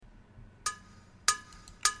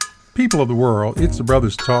People of the world, it's the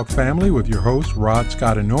Brothers Talk family with your hosts, Rod,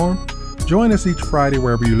 Scott, and Norm. Join us each Friday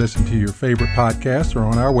wherever you listen to your favorite podcasts or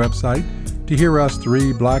on our website to hear us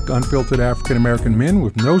three black, unfiltered African-American men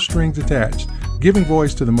with no strings attached, giving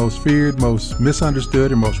voice to the most feared, most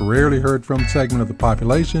misunderstood, and most rarely heard from segment of the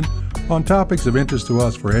population on topics of interest to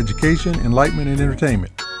us for education, enlightenment, and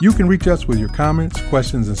entertainment. You can reach us with your comments,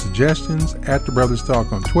 questions, and suggestions at The Brothers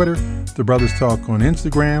Talk on Twitter, The Brothers Talk on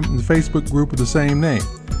Instagram, and the Facebook group of the same name.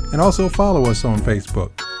 And also follow us on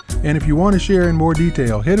Facebook. And if you want to share in more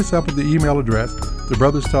detail, hit us up at the email address,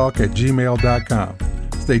 thebrotherstalk@gmail.com.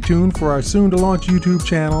 Stay tuned for our soon-to-launch YouTube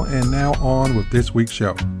channel, and now on with this week's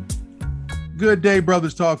show. Good day,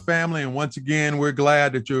 Brothers Talk family, and once again, we're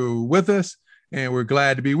glad that you're with us, and we're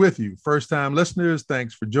glad to be with you. First-time listeners,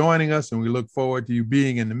 thanks for joining us, and we look forward to you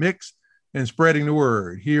being in the mix and spreading the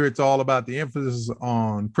word. Here, it's all about the emphasis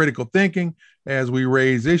on critical thinking as we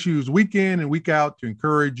raise issues week in and week out to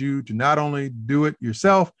encourage you to not only do it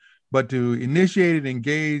yourself, but to initiate and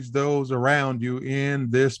engage those around you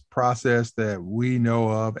in this process that we know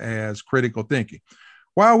of as critical thinking.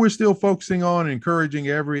 While we're still focusing on encouraging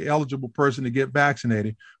every eligible person to get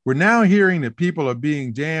vaccinated, we're now hearing that people are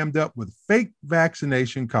being jammed up with fake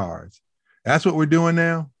vaccination cards. That's what we're doing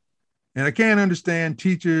now. And I can't understand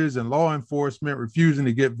teachers and law enforcement refusing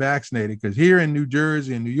to get vaccinated, because here in New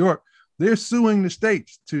Jersey and New York, they're suing the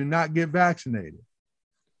states to not get vaccinated.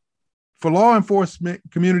 For law enforcement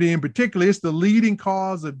community in particular, it's the leading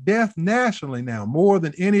cause of death nationally now, more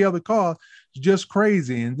than any other cause. It's just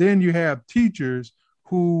crazy. And then you have teachers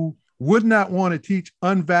who would not want to teach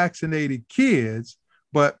unvaccinated kids,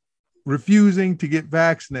 but refusing to get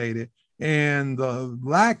vaccinated. And the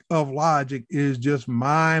lack of logic is just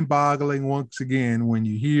mind-boggling once again when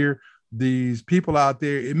you hear these people out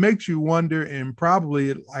there. It makes you wonder, and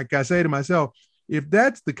probably, like I say to myself, if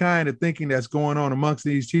that's the kind of thinking that's going on amongst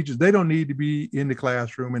these teachers, they don't need to be in the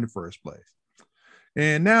classroom in the first place.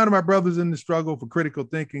 And now to my brothers in the struggle for critical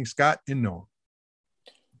thinking, Scott and Norm.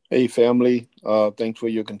 Hey, family. Thanks for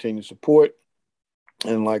your continued support.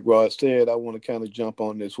 And like Rod said, I want to kind of jump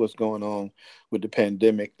on this, what's going on with the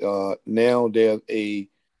pandemic. Now there's a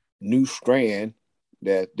new strand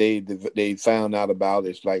that they found out about.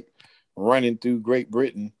 It's like running through Great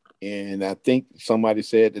Britain. And I think somebody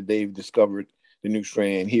said that they've discovered the new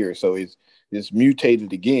strand here. So it's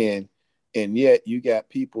mutated again. And yet you got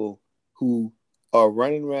people who are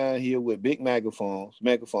running around here with big megaphones.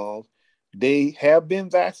 They have been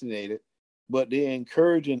vaccinated, but they're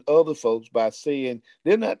encouraging other folks by saying,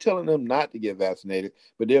 they're not telling them not to get vaccinated,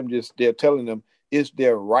 but they're telling them it's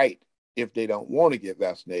their right if they don't want to get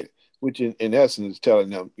vaccinated, which in essence is telling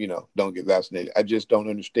them, don't get vaccinated. I just don't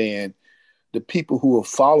understand the people who are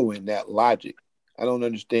following that logic. I don't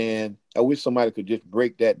understand. I wish somebody could just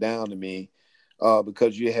break that down to me,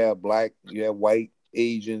 because you have black, you have white,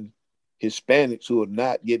 Asian, Hispanics who are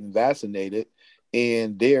not getting vaccinated,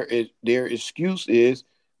 and their excuse is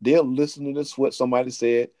they're listening to what somebody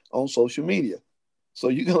said on social media. So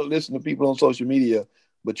you're going to listen to people on social media,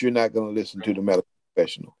 but you're not going to listen to the medical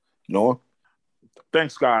professional. Norm?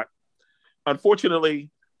 Thanks, Scott. Unfortunately,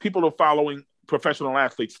 people are following professional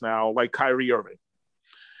athletes now, like Kyrie Irving.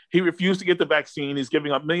 He refused to get the vaccine. He's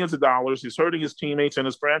giving up millions of dollars. He's hurting his teammates and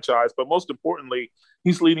his franchise. But most importantly,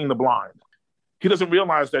 he's leading the blind. He doesn't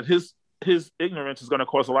realize that his ignorance is going to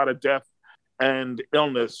cause a lot of death and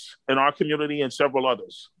illness in our community and several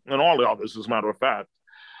others, and all the others, as a matter of fact.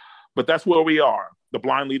 But that's where we are, the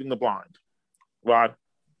blind leading the blind. Rod?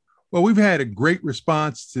 Well, we've had a great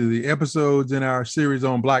response to the episodes in our series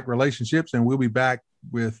on Black relationships, and we'll be back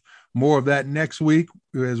with more of that next week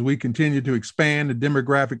as we continue to expand the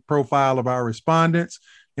demographic profile of our respondents.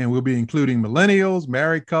 And we'll be including millennials,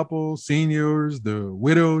 married couples, seniors, the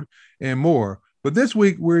widowed, and more. But this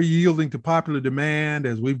week, we're yielding to popular demand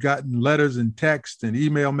as we've gotten letters and texts and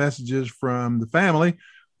email messages from the family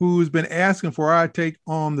who's been asking for our take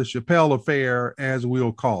on the Chapelle affair, as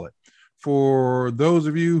we'll call it. For those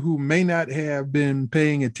of you who may not have been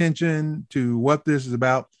paying attention to what this is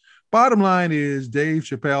about, bottom line is Dave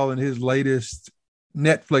Chapelle in his latest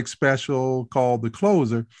Netflix special called The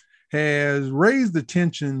Closer has raised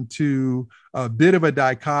attention to a bit of a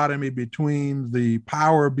dichotomy between the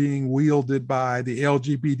power being wielded by the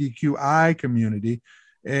LGBTQI community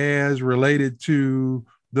as related to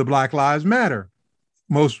the Black Lives Matter.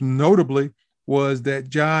 Most notably was that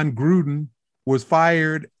John Gruden was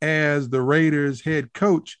fired as the Raiders head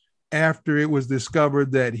coach after it was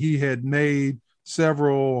discovered that he had made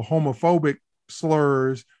several homophobic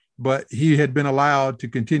slurs, but he had been allowed to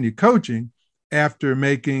continue coaching after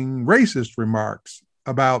making racist remarks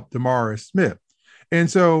about DeMaurice Smith. And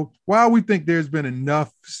so while we think there's been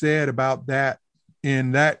enough said about that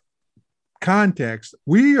in that context,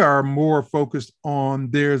 we are more focused on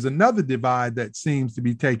there's another divide that seems to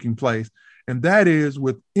be taking place, and that is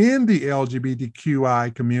within the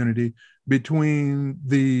LGBTQI community between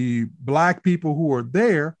the Black people who are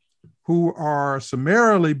there, who are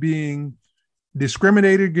summarily being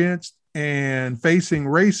discriminated against and facing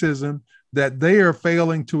racism that they are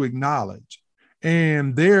failing to acknowledge.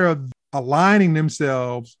 And they're aligning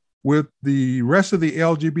themselves with the rest of the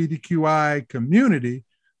LGBTQI community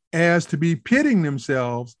as to be pitting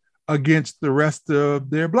themselves against the rest of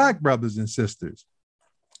their Black brothers and sisters.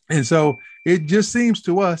 And so it just seems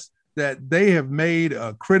to us that they have made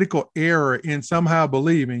a critical error in somehow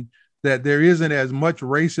believing that there isn't as much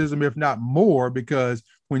racism, if not more, because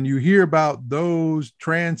when you hear about those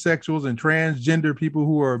transsexuals and transgender people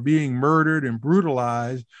who are being murdered and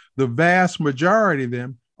brutalized, the vast majority of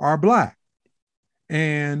them are Black.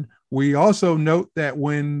 And we also note that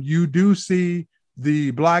when you do see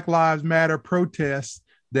the Black Lives Matter protests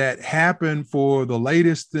that happen for the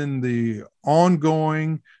latest in the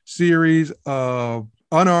ongoing series of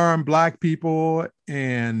unarmed Black people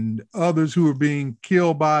and others who are being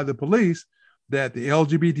killed by the police, that the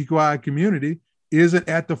LGBTQI community isn't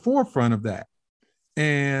at the forefront of that.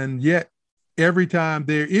 And yet, every time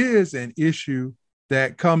there is an issue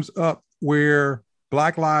that comes up where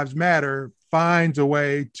Black Lives Matter finds a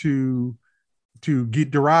way to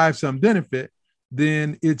derive some benefit,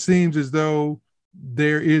 then it seems as though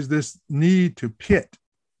there is this need to pit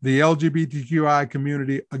the LGBTQI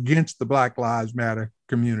community against the Black Lives Matter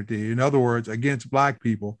community. In other words, against Black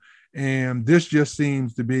people. And this just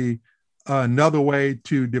seems to be another way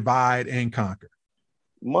to divide and conquer.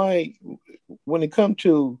 When it comes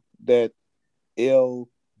to that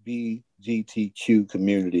LGBTQ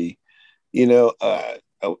community,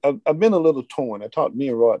 I've been a little torn. Me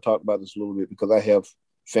and Rod talked about this a little bit because I have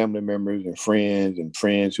family members and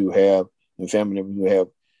friends who have, and family members who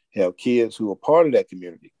have kids who are part of that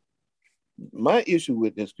community. My issue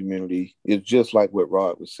with this community is just like what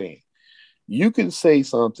Rod was saying. You can say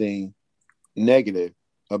something negative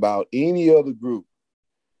about any other group,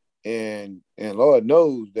 and Lord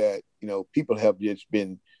knows that people have just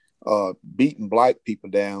been beating Black people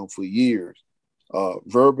down for years,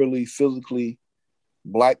 verbally, physically.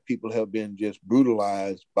 Black people have been just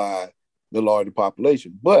brutalized by the larger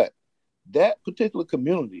population. But that particular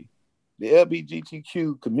community, the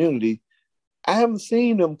LGBTQ community, I haven't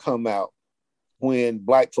seen them come out when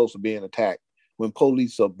Black folks are being attacked, when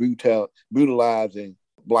police are brutalizing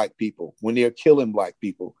Black people, when they're killing Black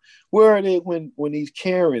people. Where are they when these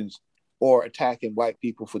Karens are attacking Black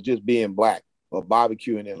people for just being Black or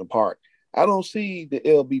barbecuing in the park? I don't see the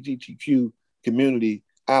LGBTQ community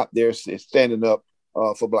out there standing up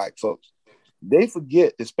for Black folks. They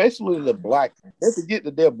forget, especially they forget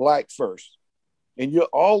that they're Black first. And you're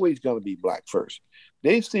always going to be Black first.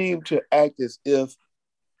 They seem to act as if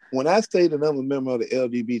when I say that I'm a member of the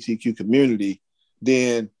LGBTQ community,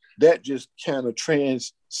 then that just kind of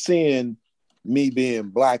transcends me being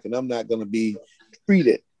Black, and I'm not going to be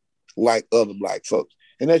treated like other Black folks.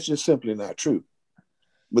 And that's just simply not true.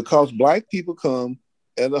 Because Black people come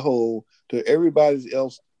as a whole to everybody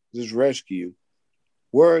else's rescue.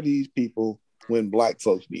 Where are these people when Black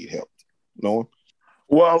folks need help? No.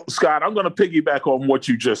 Well, Scott, I'm going to piggyback on what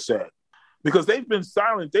you just said, because they've been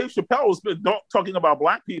silent. Dave Chapelle has been talking about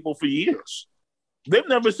Black people for years. They've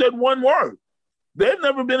never said one word. They've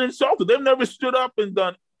never been insulted. They've never stood up and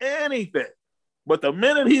done anything. But the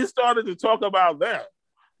minute he started to talk about them,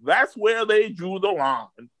 that's where they drew the line,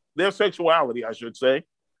 their sexuality, I should say.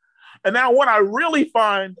 And now what I really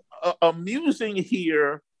find amusing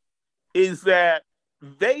here is that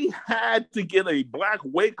they had to get a Black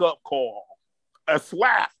wake-up call, a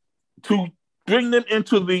slap, to bring them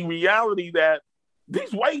into the reality that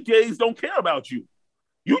these white gays don't care about you.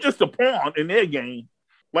 You just a pawn in their game.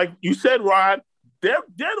 Like you said, Rod, they're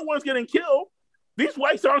the ones getting killed. These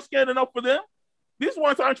whites aren't standing up for them. These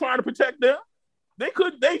ones aren't trying to protect them.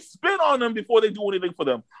 They spit on them before they do anything for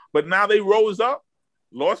them. But now they rose up,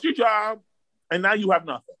 lost your job, and now you have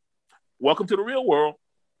nothing. Welcome to the real world.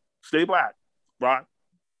 Stay Black, Rod.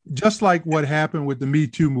 Just like what happened with the Me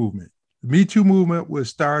Too movement. The Me Too movement was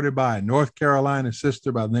started by a North Carolina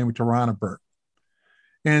sister by the name of Tarana Burke.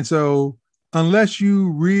 And so unless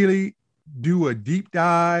you really do a deep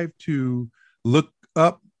dive to look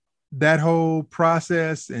up that whole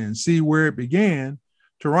process and see where it began,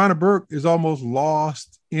 Tarana Burke is almost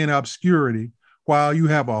lost in obscurity, while you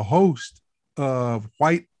have a host of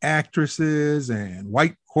white actresses and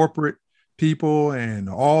white corporate people and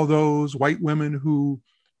all those white women who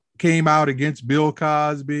came out against Bill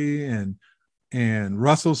Cosby and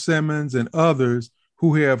Russell Simmons and others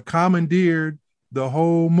who have commandeered the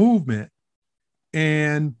whole movement.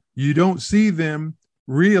 And you don't see them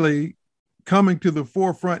really coming to the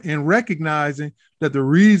forefront and recognizing that the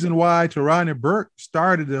reason why Tarana Burke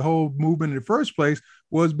started the whole movement in the first place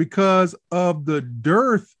was because of the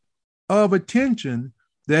dearth of attention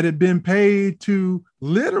that had been paid to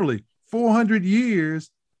literally 400 years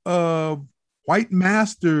of white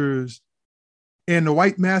masters and the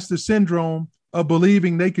white master syndrome of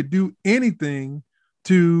believing they could do anything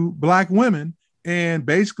to Black women. And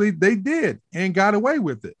basically they did and got away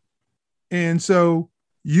with it. And so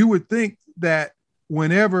you would think that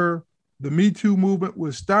whenever the Me Too movement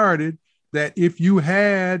was started, that if you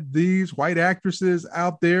had these white actresses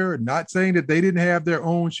out there, not saying that they didn't have their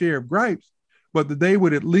own share of gripes, but that they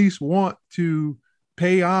would at least want to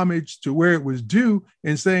pay homage to where it was due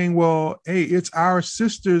and saying, well, hey, it's our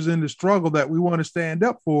sisters in the struggle that we want to stand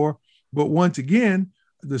up for. But once again,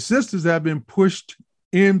 the sisters have been pushed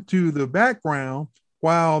into the background,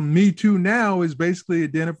 while Me Too now is basically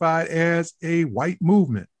identified as a white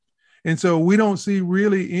movement. And so we don't see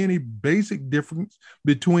really any basic difference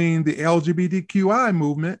between the LGBTQI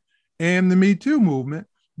movement and the Me Too movement,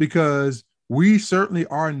 because we certainly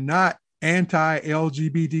are not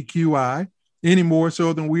anti-LGBTQI any more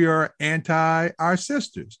so than we are anti our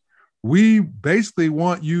sisters. We basically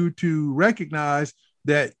want you to recognize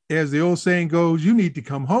that, as the old saying goes, you need to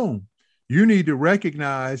come home. You need to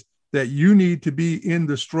recognize that you need to be in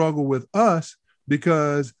the struggle with us,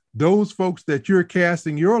 because those folks that you're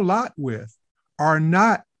casting your lot with are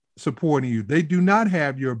not supporting you. They do not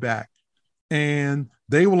have your back, and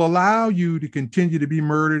they will allow you to continue to be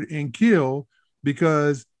murdered and killed,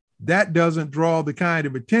 because that doesn't draw the kind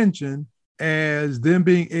of attention as them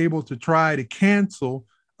being able to try to cancel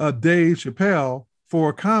Dave Chapelle for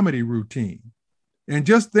a comedy routine. And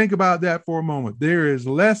just think about that for a moment. There is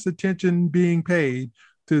less attention being paid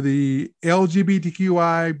to the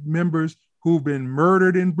LGBTQI members who've been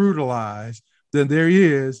murdered and brutalized than there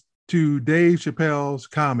is to Dave Chappelle's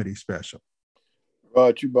comedy special.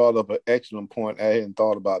 Rod, you brought up an excellent point. I hadn't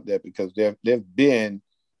thought about that, because there's been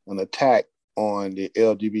an attack on the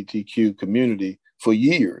LGBTQ community for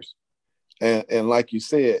years. And like you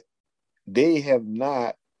said, they have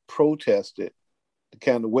not protested the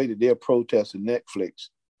kind of way that they're protesting Netflix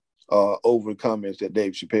over the comments that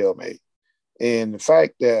Dave Chappelle made. And the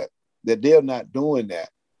fact that they're not doing that,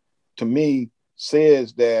 to me,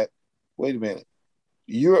 says that, wait a minute,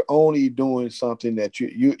 you're only doing something that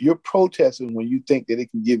you're protesting when you think that it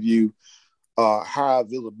can give you high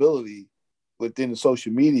visibility within the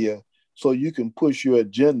social media, so you can push your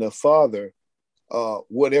agenda farther,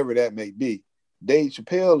 whatever that may be. Dave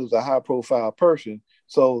Chappelle is a high-profile person,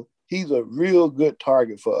 so he's a real good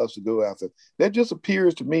target for us to go after. That just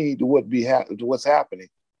appears to me to what's happening,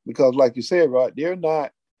 because, like you said, Rod, they're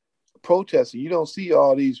not protesting. You don't see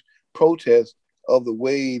all these protests of the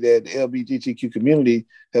way that the LGBTQ community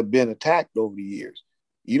have been attacked over the years.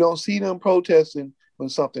 You don't see them protesting when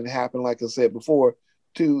something happened, like I said before,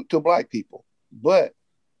 to Black people. But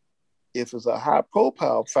if it's a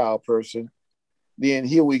high-profile person, then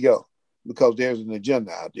here we go, because there's an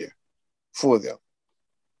agenda out there for them.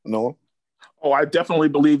 No? Oh, I definitely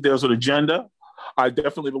believe there's an agenda. I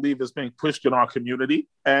definitely believe it's being pushed in our community.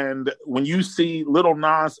 And when you see Lil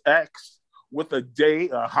Nas X with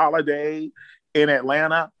a holiday in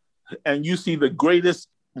Atlanta, and you see the greatest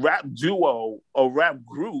rap duo or rap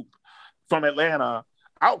group from Atlanta,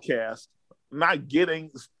 Outkast, not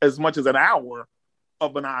getting as much as an hour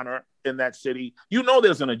of an honor in that city, you know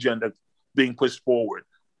there's an agenda being pushed forward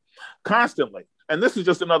constantly. And this is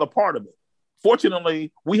just another part of it.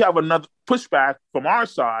 Fortunately, we have another pushback from our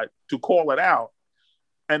side to call it out.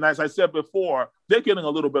 And as I said before, they're getting a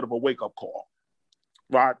little bit of a wake-up call,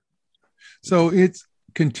 right? So it's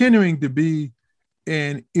continuing to be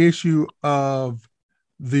an issue of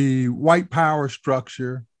the white power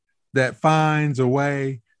structure that finds a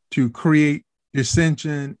way to create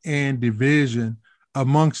dissension and division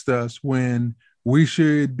amongst us, when we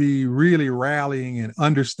should be really rallying and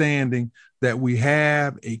understanding that we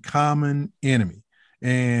have a common enemy.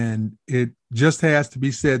 And it just has to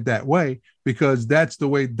be said that way, because that's the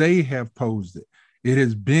way they have posed it. It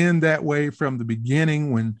has been that way from the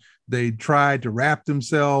beginning, when they tried to wrap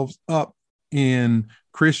themselves up in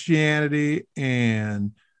Christianity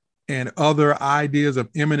and other ideas of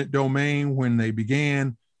eminent domain, when they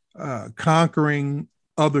began conquering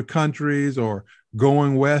other countries or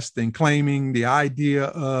going west and claiming the idea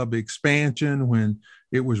of expansion, when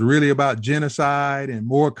it was really about genocide and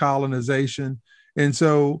more colonization. And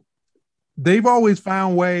so they've always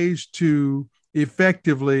found ways to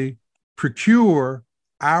effectively procure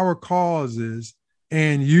our causes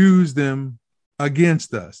and use them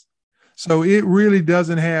against us. So it really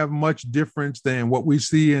doesn't have much difference than what we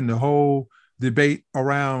see in the whole debate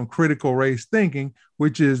around critical race thinking,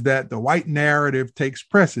 which is that the white narrative takes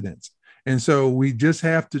precedence. And so we just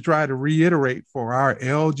have to try to reiterate for our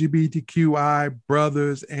LGBTQI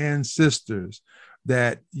brothers and sisters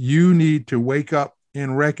that you need to wake up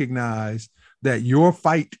and recognize that your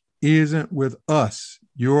fight isn't with us,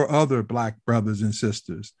 your other Black brothers and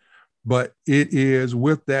sisters, but it is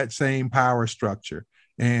with that same power structure.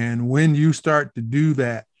 And when you start to do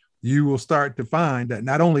that, you will start to find that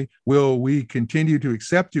not only will we continue to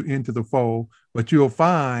accept you into the fold, but you'll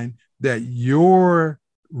find that your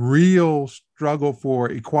real struggle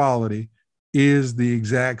for equality is the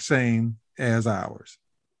exact same as ours.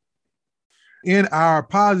 In our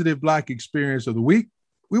positive Black experience of the week,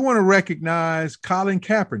 we want to recognize Colin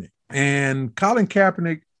Kaepernick. And Colin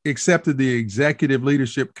Kaepernick accepted the Executive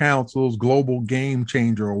Leadership Council's Global Game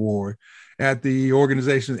Changer Award at the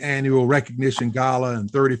organization's annual recognition gala and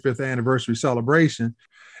 35th anniversary celebration.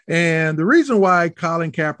 And the reason why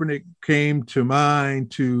Colin Kaepernick came to mind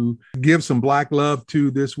to give some Black love to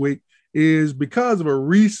this week is because of a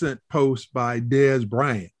recent post by Dez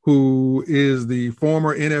Bryant, who is the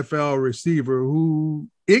former NFL receiver who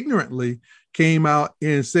ignorantly came out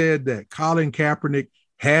and said that Colin Kaepernick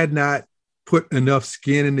had not put enough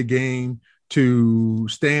skin in the game to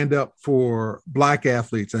stand up for Black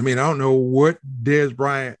athletes. I mean, I don't know what Dez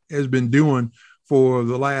Bryant has been doing for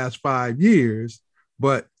the last 5 years,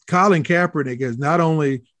 but Colin Kaepernick has not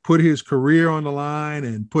only put his career on the line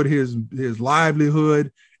and put his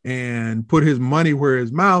livelihood and put his money where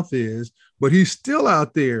his mouth is, but he's still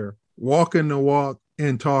out there walking the walk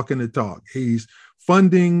and talking the talk. He's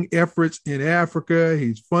funding efforts in Africa.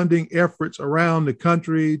 He's funding efforts around the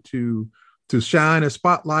country to shine a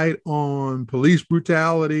spotlight on police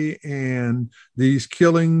brutality and these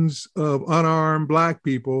killings of unarmed Black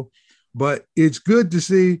people. But it's good to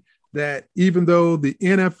see that even though the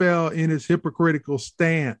NFL in its hypocritical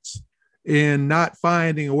stance in not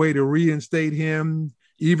finding a way to reinstate him,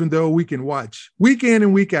 even though we can watch week in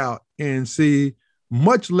and week out and see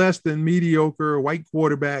much less than mediocre white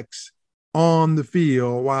quarterbacks on the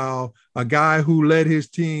field, while a guy who led his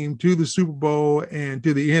team to the Super Bowl and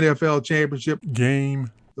to the NFL championship game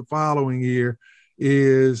the following year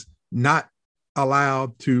is not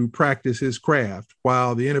allowed to practice his craft,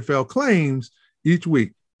 while the NFL claims each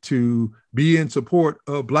week to be in support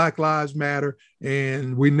of Black Lives Matter.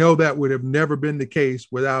 And we know that would have never been the case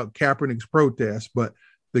without Kaepernick's protest, but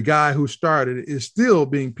the guy who started it is still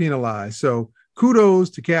being penalized. So kudos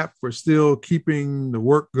to Cap for still keeping the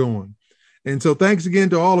work going. And so thanks again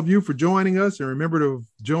to all of you for joining us. And remember to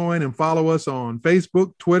join and follow us on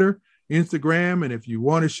Facebook, Twitter, Instagram. And if you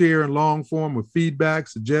want to share in long form with feedback,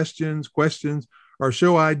 suggestions, questions, or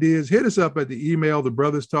show ideas, hit us up at the email,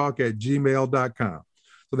 thebrotherstalk@gmail.com.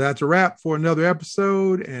 So that's a wrap for another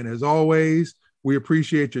episode. And as always, we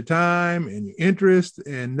appreciate your time and your interest,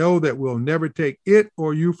 and know that we'll never take it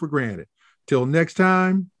or you for granted. Till next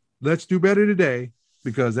time, let's do better today,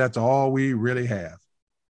 because that's all we really have.